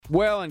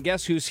Well, and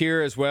guess who's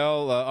here as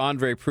well?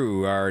 Andre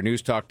Proulx, our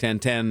News Talk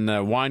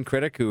 1010 wine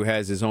critic who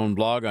has his own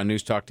blog on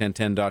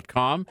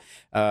newstalk1010.com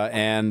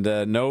and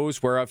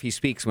knows whereof he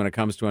speaks when it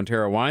comes to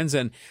Ontario wines.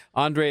 And,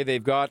 Andre,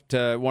 they've got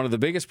one of the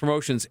biggest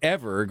promotions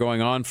ever going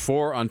on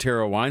for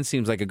Ontario wines.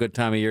 Seems like a good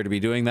time of year to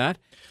be doing that.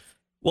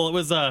 Well, it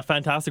was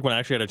fantastic when I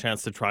actually had a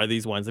chance to try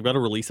these wines. They've got a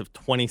release of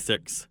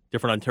 26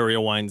 different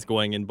Ontario wines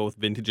going in both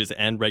vintages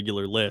and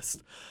regular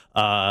list.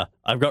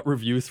 I've got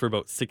reviews for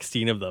about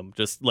 16 of them,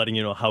 just letting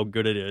you know how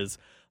good it is.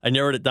 I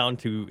narrowed it down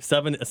to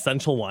 7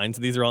 essential wines.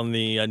 These are on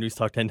the News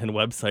Talk 1010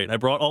 website. I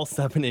brought all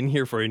 7 in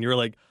here for you, and you were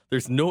like,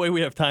 there's no way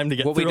we have time to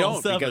get through all 7. Well,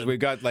 we don't, because we've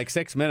got like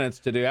 6 minutes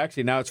to do.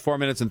 Actually, now it's 4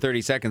 minutes and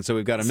 30 seconds, so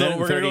we've got a minute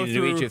and 30 to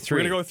do each of 3.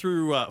 We're going to go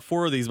through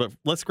 4 of these, but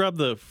let's grab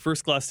the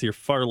first glass to your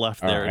far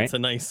left there. Right. It's a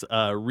nice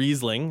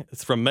Riesling.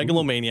 It's from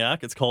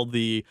Megalomaniac. It's called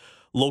the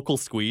Local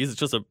Squeeze. It's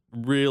just a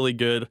really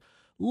good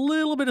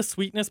little bit of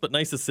sweetness, but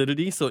nice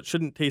acidity, so it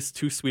shouldn't taste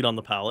too sweet on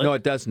the palate. No,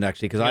 it doesn't,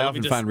 actually, because I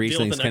often find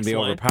Rieslings can be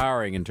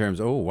overpowering in terms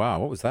of, oh, wow,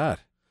 what was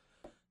that?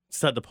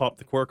 Just had to pop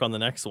the cork on the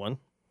next one.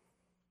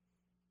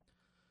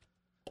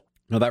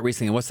 No, that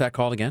Riesling, what's that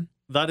called again?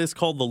 That is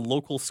called the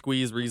Local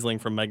Squeeze Riesling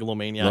from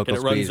Megalomaniac, and it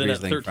runs in at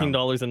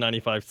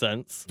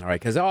 $13.95. All right,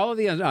 because all of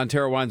the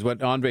Ontario wines,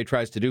 what Andre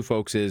tries to do,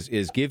 folks,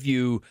 is give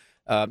you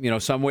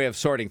some way of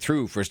sorting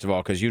through, first of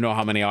all, because you know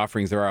how many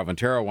offerings there are of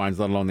Ontario wines,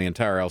 let alone the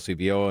entire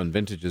LCBO and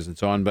vintages and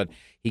so on. But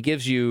he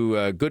gives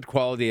you good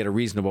quality at a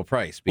reasonable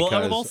price. Because, well,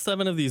 out of all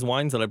 7 of these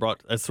wines that I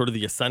brought as sort of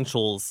the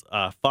essentials,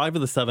 5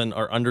 of the 7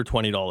 are under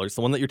 $20.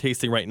 The one that you're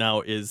tasting right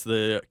now is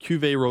the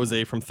Cuvée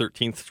Rosé from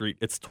 13th Street.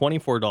 It's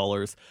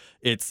 $24.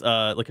 It's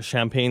like a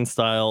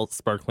champagne-style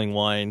sparkling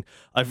wine.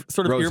 I've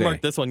sort of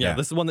earmarked this one. Yeah,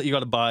 this is one that you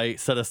got to buy,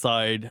 set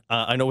aside.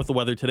 I know with the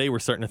weather today, we're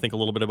starting to think a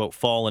little bit about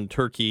fall and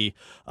turkey.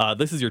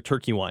 This is your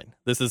turkey wine.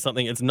 This is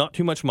something, it's not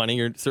too much money.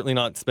 You're certainly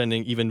not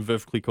spending even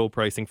Veuve Clicquot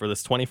pricing for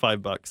this,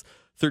 $25.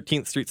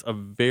 13th Street's a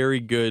very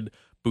good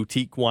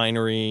boutique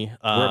winery.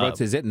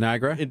 Whereabouts is it?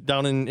 Niagara?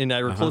 Down in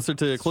Niagara, closer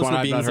to Beansville.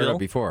 I've not heard of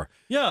before.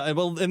 Yeah,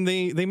 well, and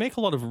they make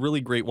a lot of really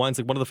great wines.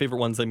 Like one of the favorite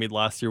ones I made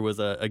last year was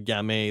a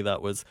Gamay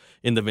that was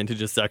in the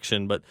vintages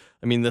section. But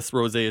I mean, this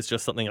rosé is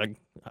just something I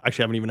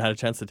actually haven't even had a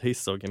chance to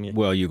taste. So give me.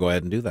 Well, you go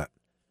ahead and do that.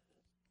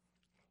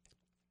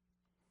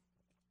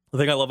 The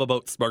thing I love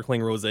about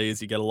sparkling rosé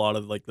is you get a lot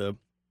of like the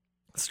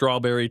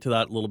strawberry to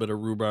that, little bit of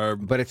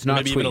rhubarb, but it's not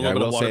maybe sweet. Even a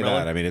little I will bit of say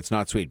that. I mean, it's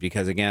not sweet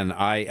because again,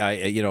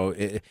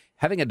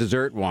 having a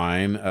dessert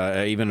wine,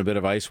 even a bit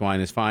of ice wine,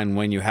 is fine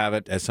when you have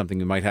it as something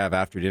you might have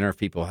after dinner if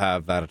people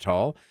have that at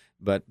all.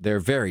 But they're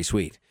very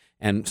sweet,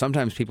 and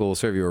sometimes people will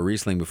serve you a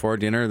Riesling before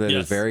dinner that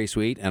is very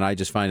sweet, and I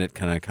just find it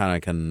kind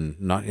of can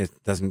not. It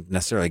doesn't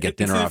necessarily get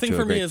dinner off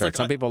to a great start.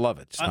 Some people love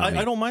it.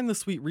 I don't mind the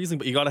sweet Riesling,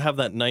 but you got to have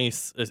that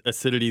nice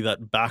acidity,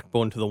 that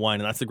backbone to the wine,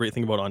 and that's the great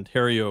thing about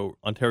Ontario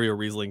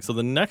Riesling. So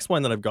the next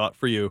wine that I've got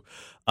for you,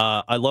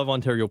 I love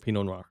Ontario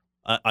Pinot Noir.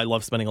 I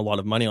love spending a lot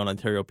of money on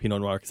Ontario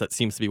Pinot Noir because that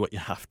seems to be what you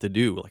have to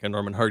do. Like a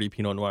Norman Hardy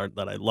Pinot Noir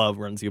that I love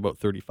runs you about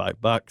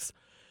 $35.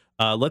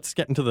 Let's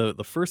get into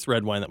the first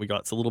red wine that we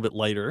got. It's a little bit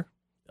lighter.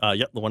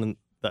 The one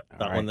that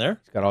right. One there.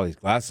 It's got all these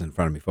glasses in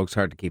front of me, folks.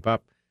 Hard to keep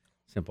up.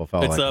 Simple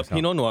fellow. It's like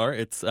Pinot Noir.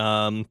 It's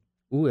ooh,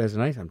 that's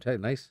nice. I'm telling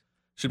you, nice.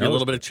 Should be a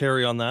little bit of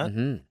cherry on that.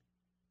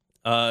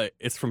 Mm-hmm.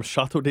 It's from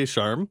Chateau des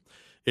Charmes.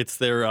 It's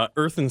their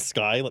Earth and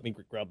Sky. Let me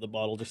grab the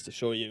bottle just to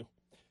show you.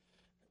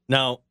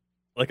 Now,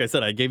 like I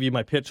said, I gave you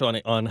my pitch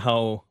on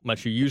how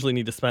much you usually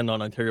need to spend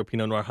on Ontario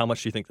Pinot Noir. How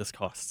much do you think this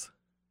costs?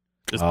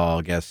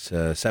 I'll guess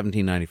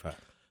 $17.95.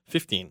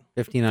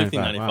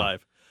 $15.95. Wow.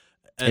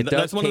 And it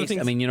does that's one taste, of the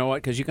things. I mean, you know what?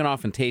 Because you can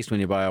often taste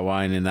when you buy a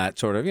wine in that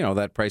sort of,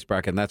 that price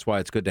bracket. And that's why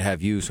it's good to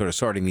have you sort of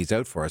sorting these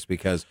out for us,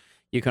 because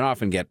you can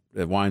often get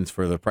wines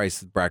for the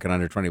price bracket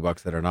under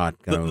 $20 that are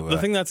not going to. The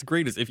thing that's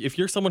great is if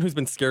you're someone who's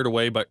been scared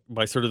away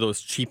by sort of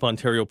those cheap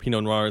Ontario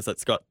Pinot Noirs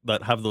that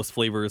have those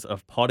flavors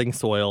of potting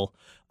soil,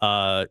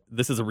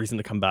 this is a reason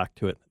to come back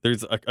to it.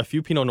 There's a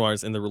few Pinot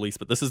Noirs in the release,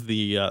 but this is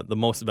the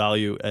most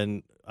value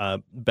and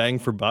bang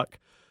for buck.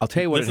 I'll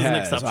tell you what it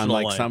has,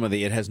 unlike wine. Some of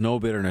it has no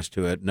bitterness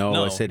to it,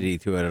 no acidity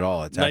to it at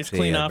all. It's nice, actually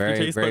clean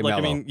aftertaste, but mellow. I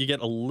mean, you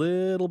get a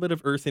little bit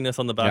of earthiness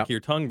on the back of your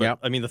tongue. But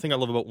I mean, the thing I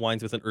love about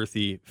wines with an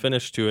earthy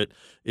finish to it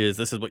is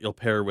this is what you'll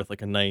pair with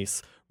like a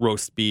nice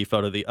roast beef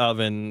out of the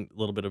oven, a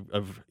little bit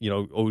of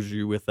au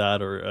jus with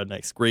that, or a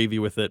nice gravy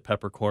with it,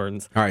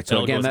 peppercorns. All right,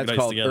 so again, that's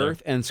called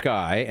Earth and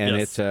Sky, and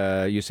it's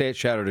you say it's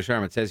Chateau des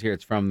Charmes. It says here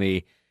it's from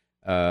the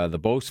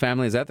Beauce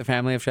family. Is that the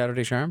family of Chateau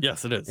des Charmes?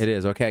 Yes, it is. It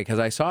is, okay, because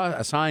I saw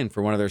a sign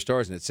for one of their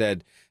stores and it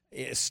said,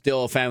 it's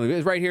still a family.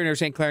 It's right here near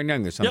St. Clair and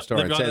Yonge. There's some store.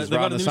 They've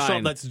got a new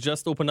shop that's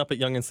just opened up at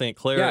Yonge and St.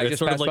 Clair. Yeah, I it's just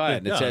sort passed of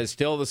like by it. It says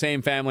still the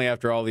same family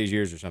after all these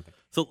years or something.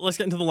 So let's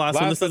get into the last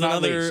one. This is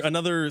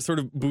another sort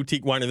of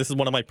boutique winery. This is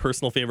one of my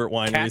personal favorite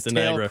wineries in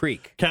Niagara.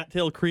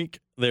 Cattail Creek.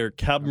 They're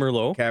Cab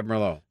Merlot. Cab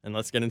Merlot. And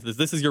let's get into this.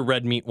 This is your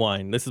red meat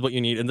wine. This is what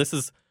you need. And this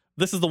is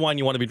the wine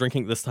you want to be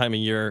drinking this time of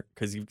year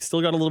because you've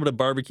still got a little bit of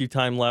barbecue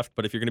time left.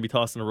 But if you're going to be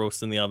tossing a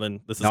roast in the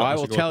oven, this is. Now I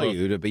will tell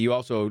you, but you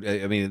also,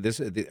 I mean,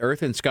 the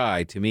Earth and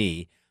Sky to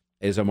me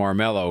is a more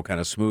mellow, kind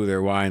of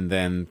smoother wine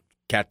than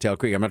Cattail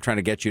Creek. I'm not trying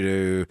to get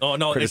you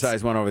to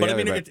criticize one over the other.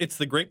 But I mean, it's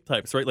the grape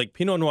types, right? Like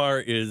Pinot Noir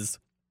is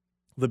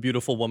the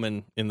beautiful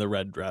woman in the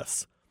red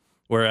dress,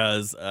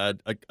 whereas a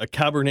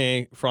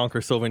Cabernet Franc or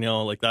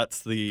Sauvignon, like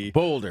that's the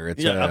bolder.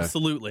 It's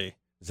absolutely.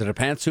 Is it a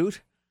pantsuit?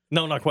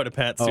 No, not quite a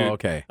pantsuit. Oh,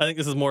 okay. I think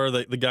this is more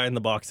the guy in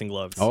the boxing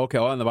gloves. Oh, okay.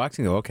 Oh, in the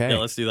boxing glove. Okay. Yeah,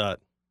 let's do that.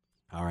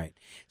 All right.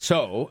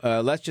 So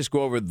let's just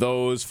go over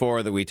those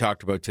 4 that we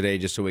talked about today,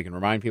 just so we can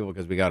remind people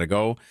because we got to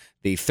go.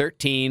 The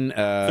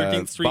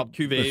 13th Street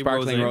Cuvée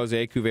Sparkling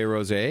Rosé, Cuvée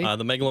Rosé.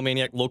 The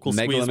Megalomaniac Local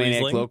Squeeze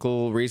Megalomaniac Riesling.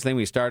 Local Riesling.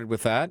 We started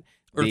with that.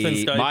 Earth and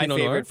Sky my Pinot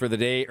favorite Noir. for the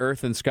day,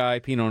 Earth and Sky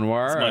Pinot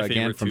Noir, my again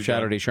favorite from too,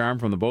 Chateau John. des Charmes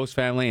from the Beauce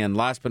family. And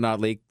last but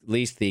not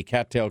least, the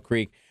Cattail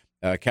Creek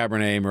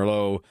Cabernet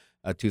Merlot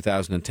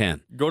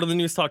 2010. Go to the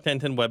News Talk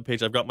 1010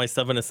 webpage. I've got my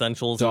 7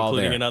 essentials, It's all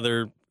including there.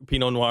 another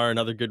Pinot Noir,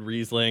 another good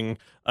Riesling.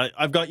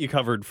 I've got you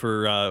covered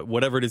for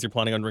whatever it is you're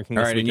planning on drinking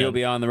All this right, weekend. and you'll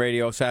be on the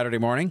radio Saturday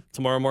morning?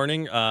 Tomorrow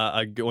morning,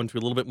 I go into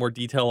a little bit more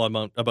detail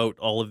about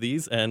all of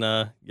these. And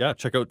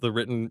check out the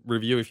written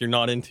review if you're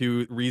not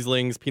into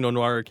Rieslings, Pinot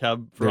Noir, or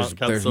Cab Franc.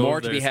 There's more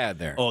to be had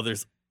there. Oh,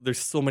 there's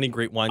so many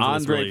great wines in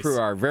this Andre release. Prue,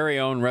 our very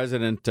own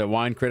resident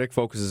wine critic,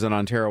 focuses on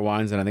Ontario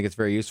wines, and I think it's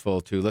very useful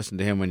to listen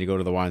to him when you go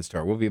to the wine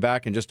store. We'll be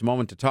back in just a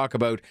moment to talk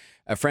about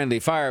A Friendly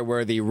Fire,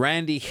 where the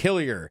Randy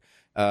Hillier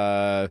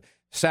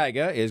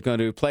saga is going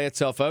to play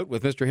itself out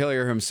with Mr.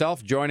 Hillier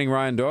himself joining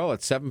Ryan Doyle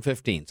at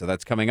 7:15. So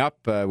that's coming up.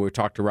 We'll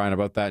talk to Ryan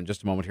about that in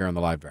just a moment here on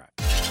the Live Drive.